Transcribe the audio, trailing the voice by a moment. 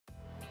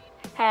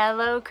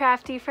Hello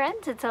crafty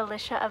friends, it's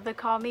Alicia of the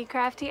Call Me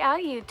Crafty Al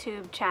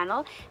YouTube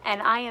channel,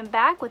 and I am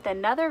back with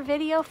another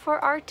video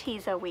for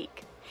Arteza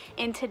Week.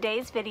 In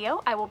today's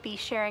video, I will be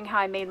sharing how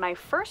I made my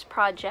first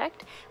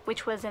project,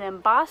 which was an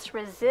Emboss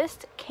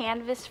Resist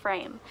canvas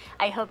frame.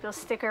 I hope you'll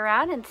stick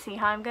around and see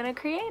how I'm going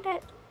to create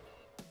it.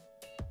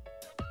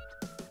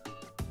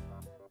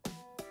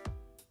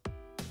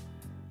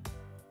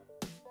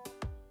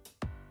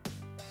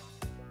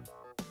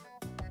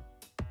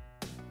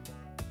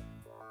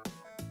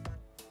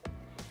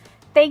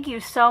 Thank you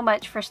so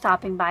much for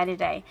stopping by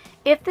today.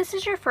 If this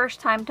is your first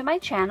time to my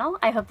channel,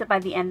 I hope that by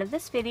the end of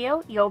this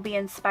video, you'll be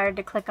inspired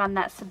to click on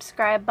that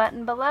subscribe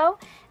button below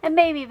and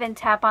maybe even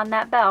tap on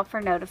that bell for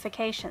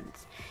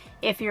notifications.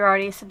 If you're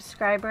already a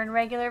subscriber and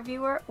regular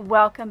viewer,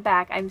 welcome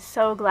back. I'm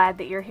so glad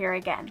that you're here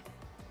again.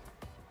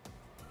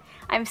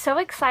 I'm so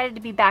excited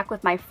to be back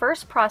with my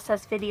first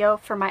process video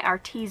for my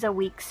Arteza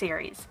Week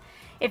series.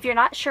 If you're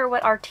not sure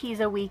what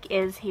Arteza Week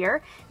is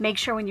here, make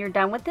sure when you're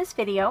done with this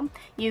video,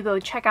 you go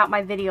check out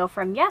my video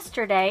from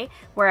yesterday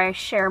where I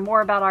share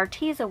more about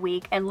Arteza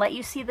Week and let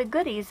you see the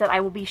goodies that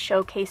I will be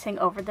showcasing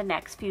over the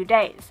next few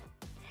days.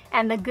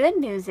 And the good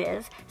news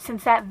is,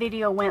 since that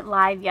video went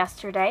live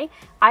yesterday,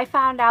 I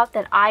found out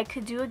that I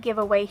could do a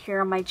giveaway here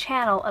on my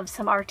channel of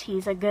some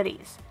Arteza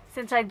goodies.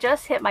 Since I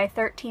just hit my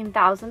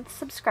 13,000th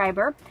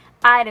subscriber,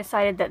 I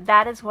decided that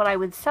that is what I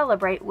would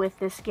celebrate with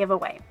this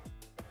giveaway.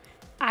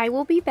 I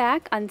will be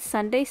back on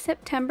Sunday,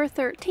 September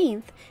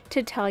 13th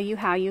to tell you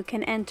how you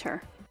can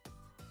enter.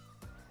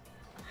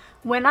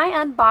 When I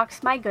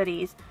unboxed my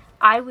goodies,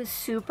 I was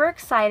super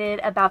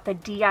excited about the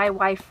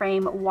DIY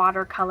Frame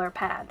Watercolor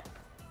Pad.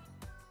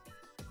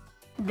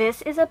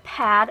 This is a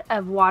pad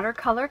of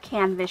watercolor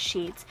canvas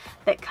sheets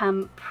that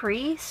come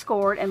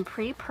pre-scored and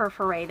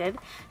pre-perforated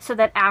so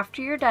that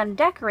after you're done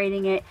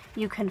decorating it,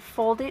 you can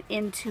fold it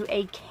into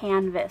a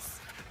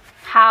canvas.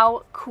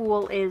 How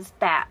cool is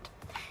that?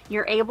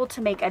 You're able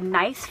to make a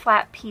nice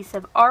flat piece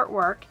of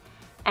artwork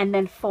and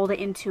then fold it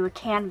into a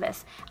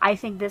canvas. I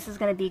think this is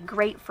going to be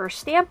great for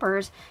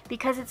stampers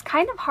because it's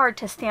kind of hard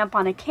to stamp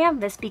on a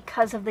canvas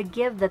because of the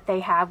give that they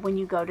have when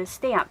you go to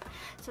stamp.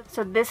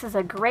 So this is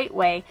a great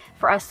way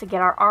for us to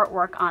get our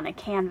artwork on a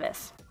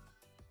canvas.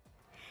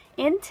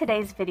 In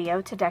today's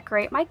video, to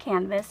decorate my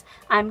canvas,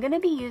 I'm going to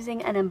be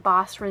using an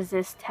Emboss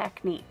Resist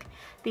technique.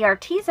 The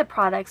Arteza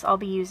products I'll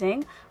be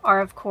using are,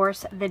 of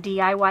course, the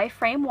DIY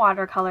Frame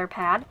Watercolor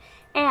Pad,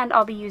 and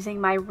I'll be using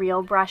my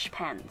Real Brush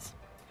Pens.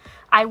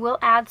 I will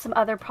add some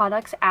other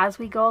products as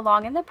we go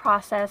along in the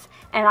process,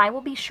 and I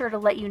will be sure to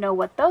let you know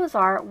what those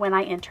are when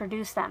I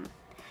introduce them.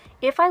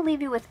 If I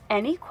leave you with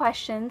any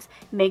questions,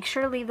 make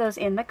sure to leave those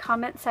in the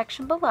comment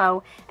section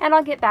below, and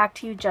I'll get back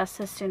to you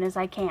just as soon as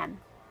I can.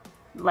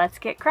 Let's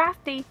get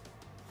crafty!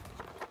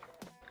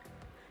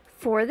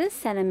 For this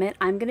sentiment,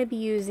 I'm going to be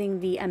using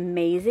the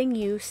Amazing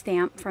You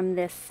stamp from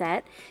this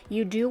set.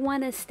 You do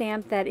want a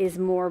stamp that is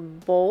more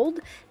bold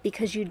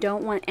because you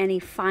don't want any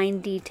fine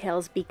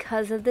details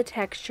because of the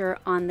texture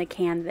on the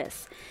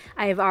canvas.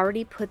 I have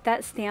already put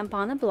that stamp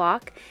on a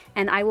block,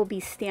 and I will be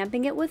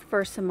stamping it with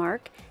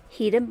Versamark,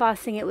 heat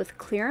embossing it with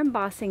clear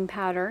embossing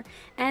powder,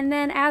 and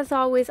then as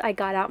always I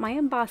got out my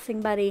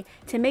Embossing Buddy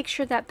to make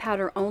sure that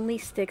powder only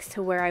sticks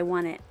to where I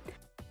want it.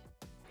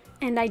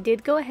 And I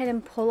did go ahead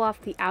and pull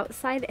off the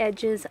outside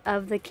edges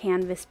of the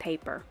canvas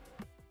paper.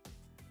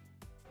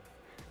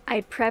 I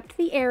prepped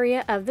the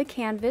area of the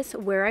canvas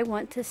where I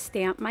want to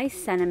stamp my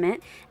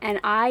sentiment, and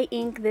I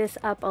ink this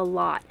up a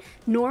lot.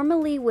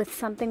 Normally with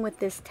something with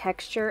this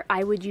texture,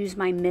 I would use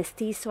my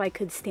Misty so I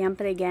could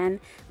stamp it again,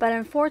 but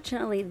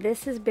unfortunately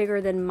this is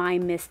bigger than my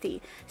Misty.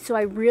 So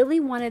I really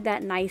wanted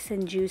that nice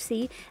and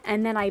juicy,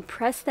 and then I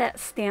pressed that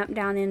stamp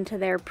down into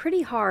there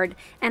pretty hard,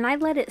 and I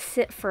let it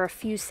sit for a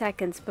few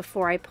seconds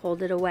before I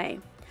pulled it away.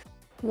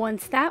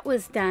 Once that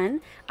was done,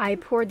 I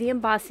poured the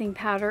embossing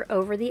powder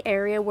over the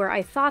area where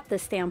I thought the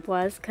stamp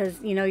was, because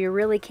you know, you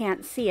really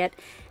can't see it,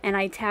 and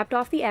I tapped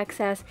off the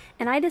excess,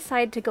 and I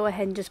decided to go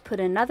ahead and just put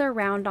another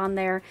round on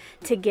there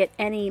to get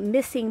any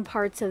missing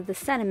parts of the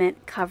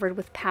sentiment covered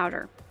with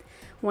powder.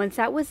 Once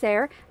that was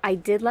there, I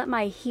did let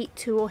my heat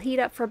tool heat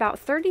up for about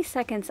 30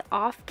 seconds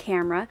off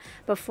camera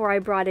before I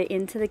brought it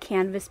into the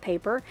canvas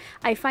paper.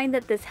 I find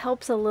that this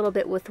helps a little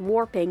bit with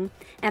warping,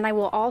 and I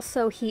will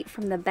also heat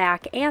from the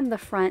back and the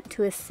front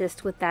to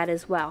assist with that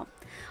as well.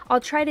 I'll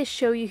try to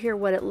show you here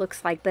what it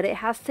looks like, but it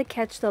has to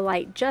catch the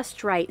light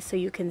just right so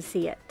you can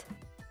see it.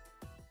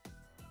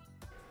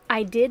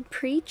 I did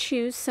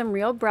pre-choose some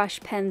real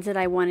brush pens that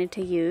I wanted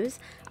to use.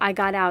 I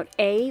got out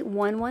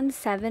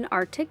A117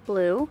 Arctic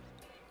Blue,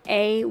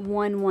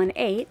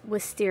 A118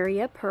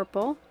 Wisteria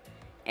Purple,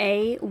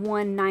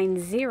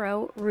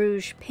 A190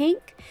 Rouge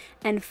Pink,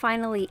 and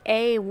finally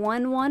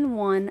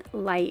A111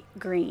 Light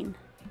Green.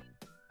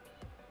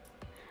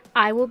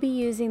 I will be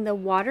using the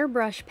water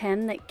brush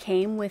pen that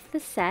came with the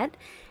set.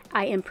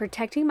 I am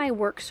protecting my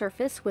work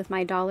surface with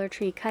my Dollar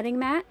Tree cutting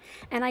mat,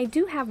 and I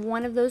do have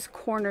one of those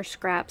corner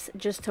scraps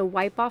just to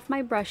wipe off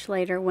my brush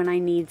later when I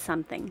need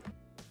something.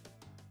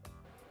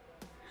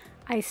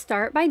 I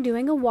start by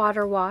doing a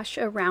water wash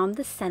around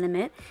the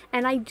sentiment,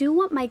 and I do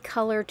want my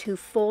color to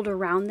fold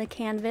around the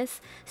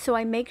canvas, so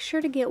I make sure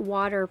to get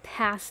water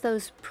past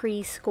those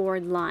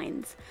pre-scored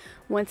lines.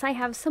 Once I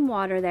have some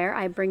water there,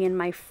 I bring in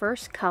my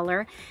first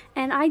color,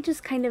 and I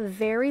just kind of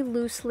very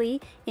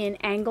loosely in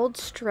angled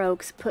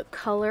strokes put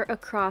color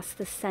across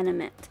the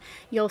sentiment.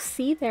 You'll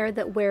see there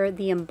that where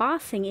the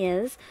embossing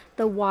is,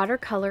 the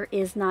watercolor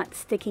is not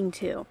sticking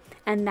to,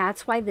 and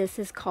that's why this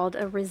is called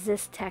a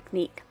resist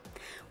technique.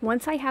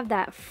 Once I have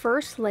that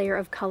first layer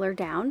of color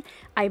down,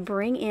 I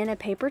bring in a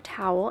paper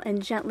towel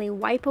and gently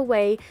wipe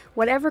away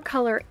whatever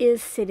color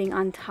is sitting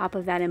on top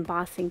of that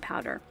embossing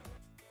powder.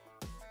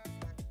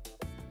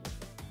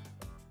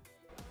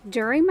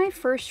 During my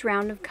first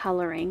round of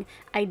coloring,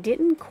 I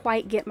didn't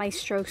quite get my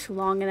strokes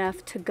long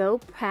enough to go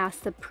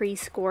past the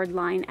pre-scored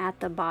line at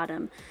the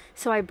bottom.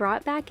 So I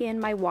brought back in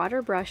my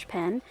water brush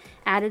pen,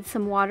 added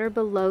some water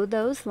below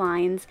those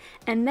lines,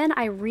 and then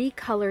I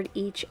recolored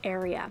each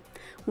area.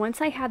 Once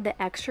I had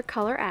the extra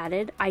color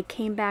added, I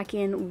came back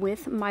in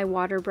with my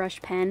water brush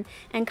pen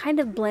and kind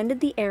of blended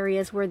the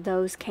areas where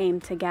those came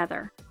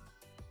together.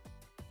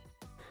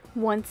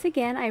 Once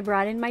again, I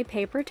brought in my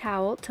paper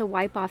towel to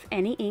wipe off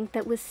any ink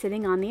that was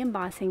sitting on the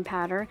embossing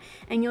powder,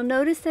 and you'll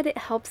notice that it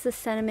helps the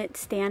sentiment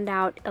stand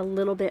out a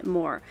little bit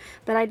more,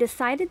 but I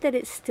decided that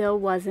it still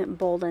wasn't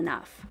bold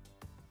enough.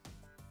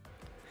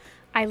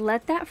 I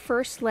let that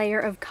first layer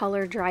of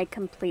color dry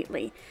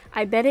completely.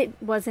 I bet it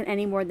wasn't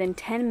any more than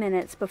 10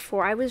 minutes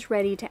before I was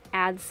ready to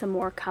add some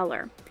more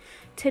color.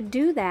 To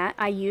do that,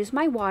 I used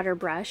my water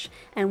brush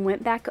and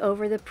went back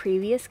over the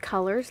previous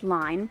color's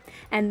line,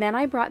 and then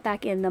I brought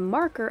back in the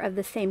marker of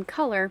the same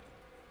color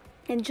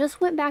and just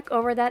went back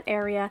over that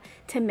area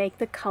to make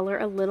the color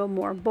a little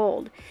more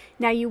bold.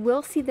 Now you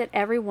will see that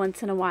every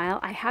once in a while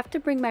I have to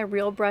bring my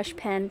real brush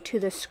pen to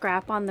the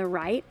scrap on the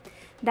right.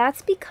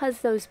 That's because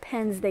those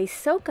pens, they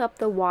soak up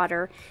the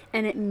water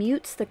and it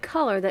mutes the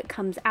color that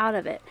comes out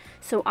of it.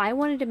 So I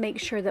wanted to make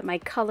sure that my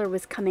color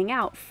was coming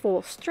out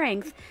full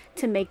strength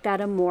to make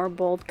that a more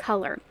bold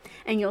color.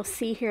 And you'll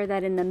see here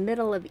that in the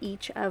middle of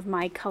each of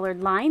my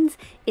colored lines,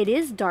 it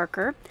is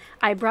darker.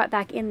 I brought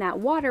back in that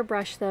water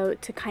brush though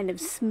to kind of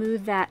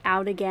smooth that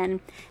out again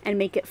and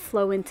make it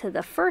flow into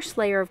the first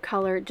layer of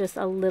color just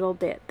a little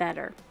bit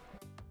better.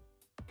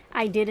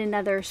 I did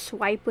another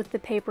swipe with the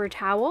paper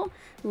towel,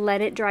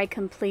 let it dry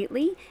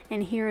completely,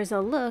 and here is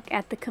a look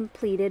at the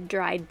completed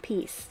dried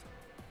piece.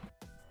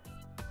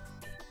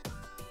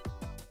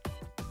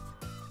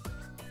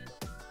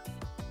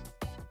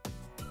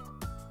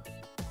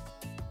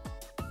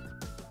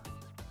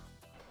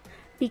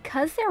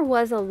 Because there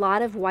was a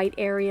lot of white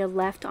area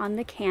left on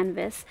the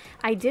canvas,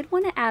 I did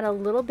want to add a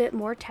little bit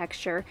more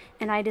texture,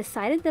 and I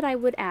decided that I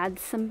would add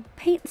some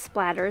paint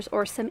splatters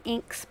or some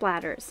ink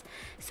splatters.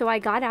 So I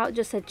got out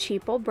just a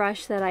cheapo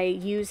brush that I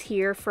use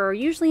here for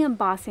usually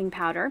embossing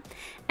powder,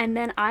 and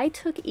then I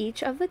took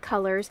each of the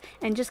colors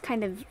and just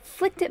kind of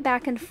flicked it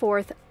back and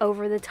forth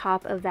over the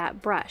top of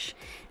that brush.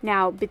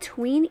 Now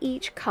between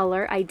each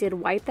color I did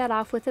wipe that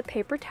off with a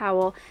paper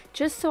towel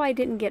just so I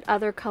didn't get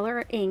other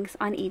color inks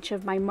on each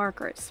of my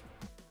markers.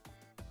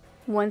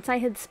 Once I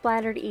had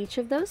splattered each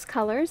of those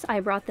colors, I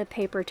brought the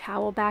paper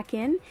towel back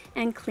in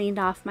and cleaned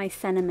off my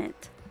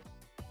sentiment.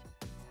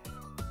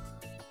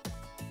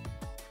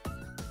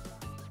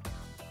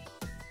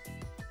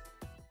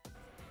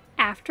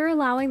 After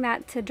allowing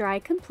that to dry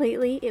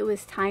completely, it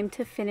was time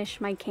to finish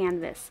my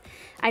canvas.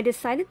 I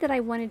decided that I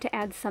wanted to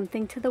add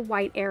something to the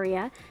white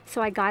area,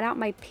 so I got out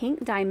my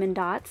pink diamond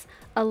dots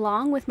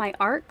along with my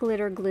art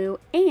glitter glue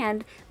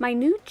and my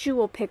new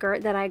jewel picker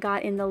that I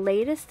got in the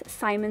latest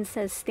Simon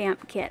Says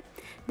stamp kit.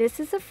 This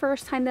is the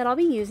first time that I'll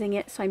be using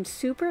it, so I'm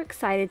super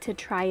excited to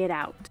try it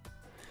out.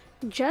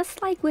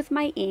 Just like with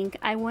my ink,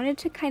 I wanted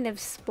to kind of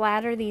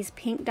splatter these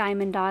pink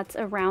diamond dots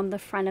around the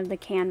front of the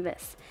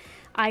canvas.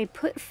 I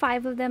put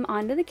 5 of them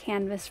onto the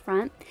canvas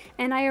front,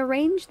 and I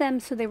arranged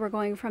them so they were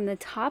going from the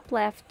top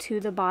left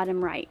to the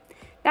bottom right.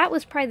 That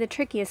was probably the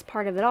trickiest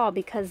part of it all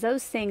because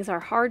those things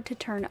are hard to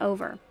turn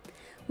over.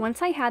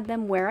 Once I had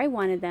them where I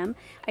wanted them,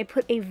 I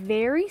put a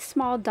very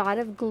small dot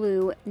of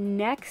glue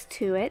next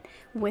to it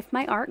with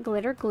my art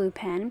glitter glue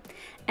pen,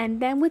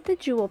 and then with the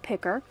jewel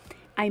picker,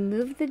 I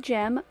moved the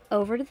gem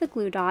over to the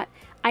glue dot.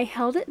 I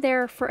held it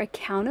there for a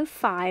count of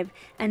 5,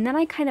 and then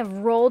I kind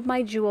of rolled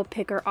my jewel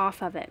picker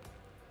off of it.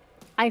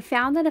 I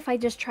found that if I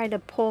just tried to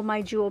pull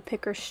my jewel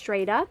picker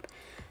straight up,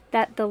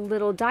 that the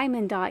little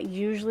diamond dot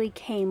usually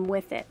came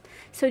with it.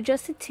 So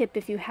just a tip,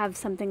 if you have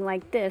something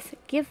like this,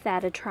 give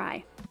that a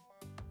try.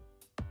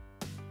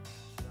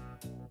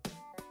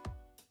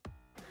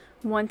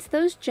 Once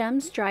those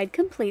gems dried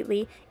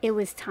completely, it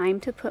was time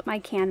to put my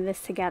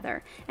canvas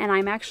together. And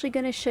I'm actually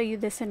going to show you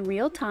this in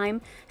real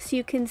time so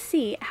you can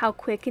see how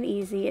quick and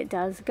easy it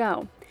does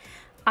go.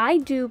 I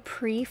do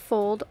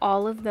pre-fold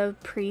all of the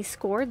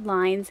pre-scored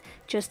lines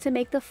just to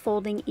make the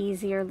folding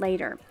easier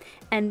later.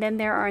 And then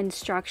there are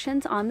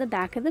instructions on the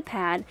back of the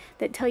pad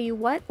that tell you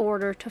what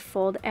order to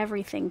fold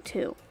everything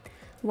to.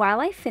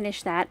 While I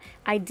finish that,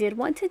 I did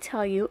want to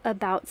tell you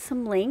about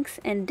some links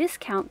and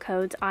discount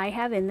codes I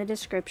have in the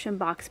description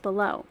box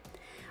below.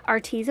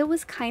 Arteza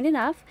was kind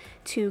enough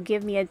to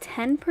give me a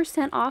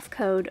 10% off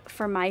code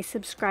for my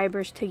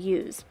subscribers to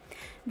use.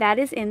 That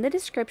is in the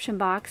description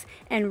box,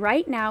 and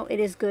right now it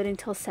is good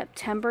until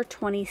September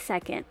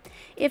 22nd.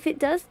 If it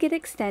does get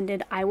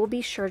extended, I will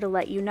be sure to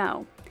let you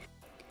know.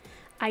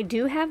 I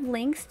do have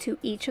links to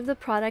each of the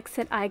products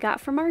that I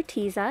got from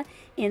Arteza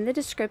in the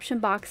description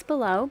box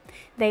below.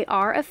 They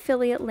are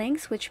affiliate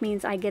links, which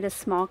means I get a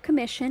small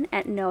commission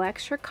at no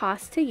extra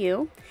cost to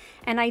you.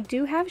 And I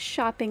do have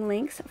shopping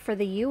links for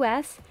the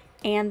US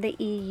and the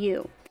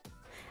EU.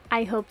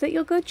 I hope that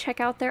you'll go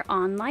check out their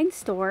online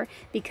store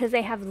because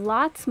they have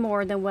lots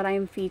more than what I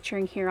am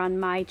featuring here on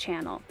my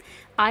channel.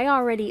 I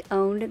already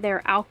owned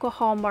their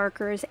alcohol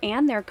markers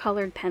and their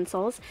colored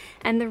pencils,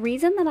 and the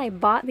reason that I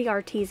bought the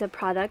Arteza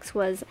products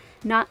was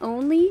not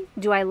only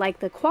do I like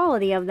the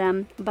quality of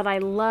them, but I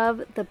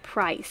love the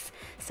price.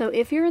 So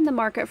if you're in the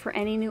market for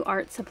any new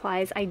art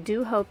supplies, I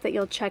do hope that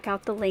you'll check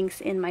out the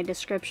links in my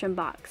description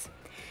box.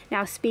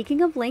 Now,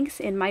 speaking of links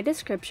in my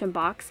description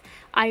box,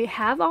 I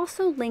have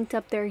also linked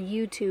up their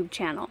YouTube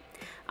channel.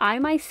 I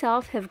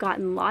myself have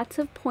gotten lots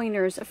of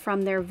pointers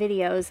from their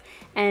videos,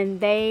 and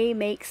they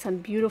make some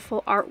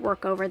beautiful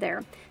artwork over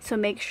there. So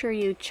make sure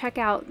you check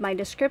out my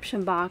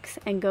description box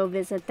and go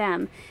visit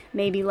them.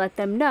 Maybe let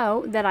them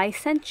know that I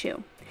sent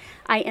you.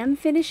 I am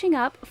finishing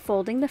up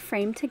folding the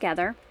frame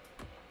together.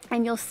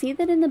 And you'll see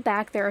that in the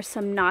back there are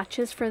some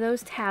notches for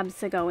those tabs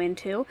to go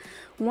into.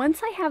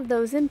 Once I have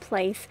those in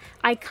place,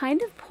 I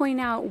kind of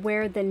point out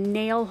where the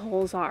nail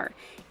holes are.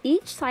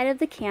 Each side of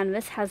the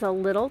canvas has a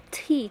little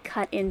T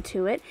cut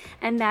into it,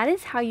 and that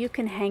is how you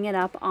can hang it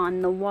up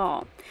on the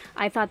wall.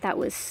 I thought that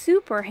was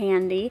super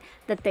handy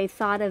that they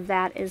thought of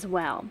that as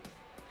well.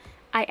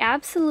 I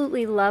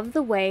absolutely love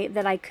the way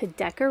that I could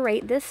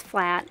decorate this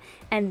flat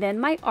and then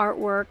my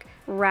artwork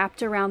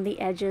wrapped around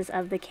the edges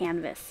of the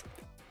canvas.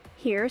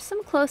 Here are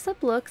some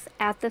close-up looks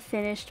at the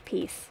finished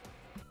piece.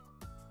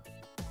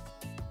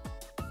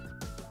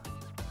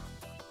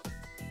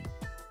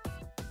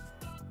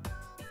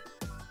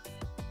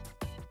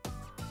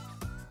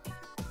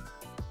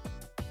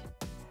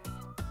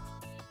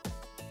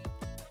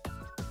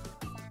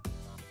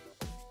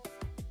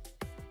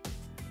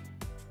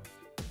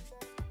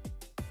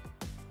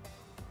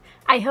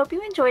 I hope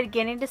you enjoyed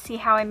getting to see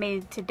how I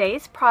made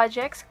today's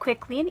projects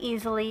quickly and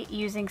easily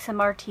using some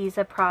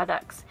Arteza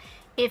products.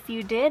 If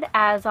you did,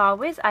 as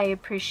always, I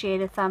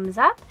appreciate a thumbs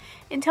up.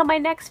 Until my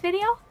next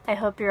video, I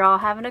hope you're all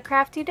having a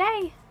crafty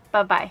day.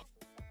 Bye-bye.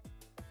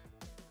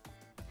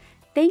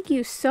 Thank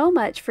you so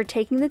much for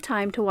taking the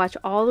time to watch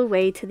all the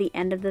way to the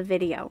end of the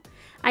video.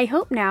 I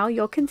hope now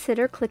you'll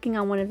consider clicking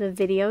on one of the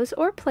videos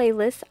or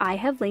playlists I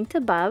have linked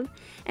above,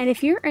 and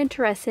if you're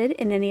interested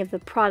in any of the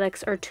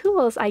products or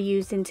tools I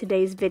used in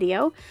today's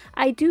video,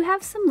 I do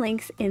have some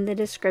links in the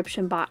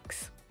description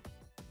box.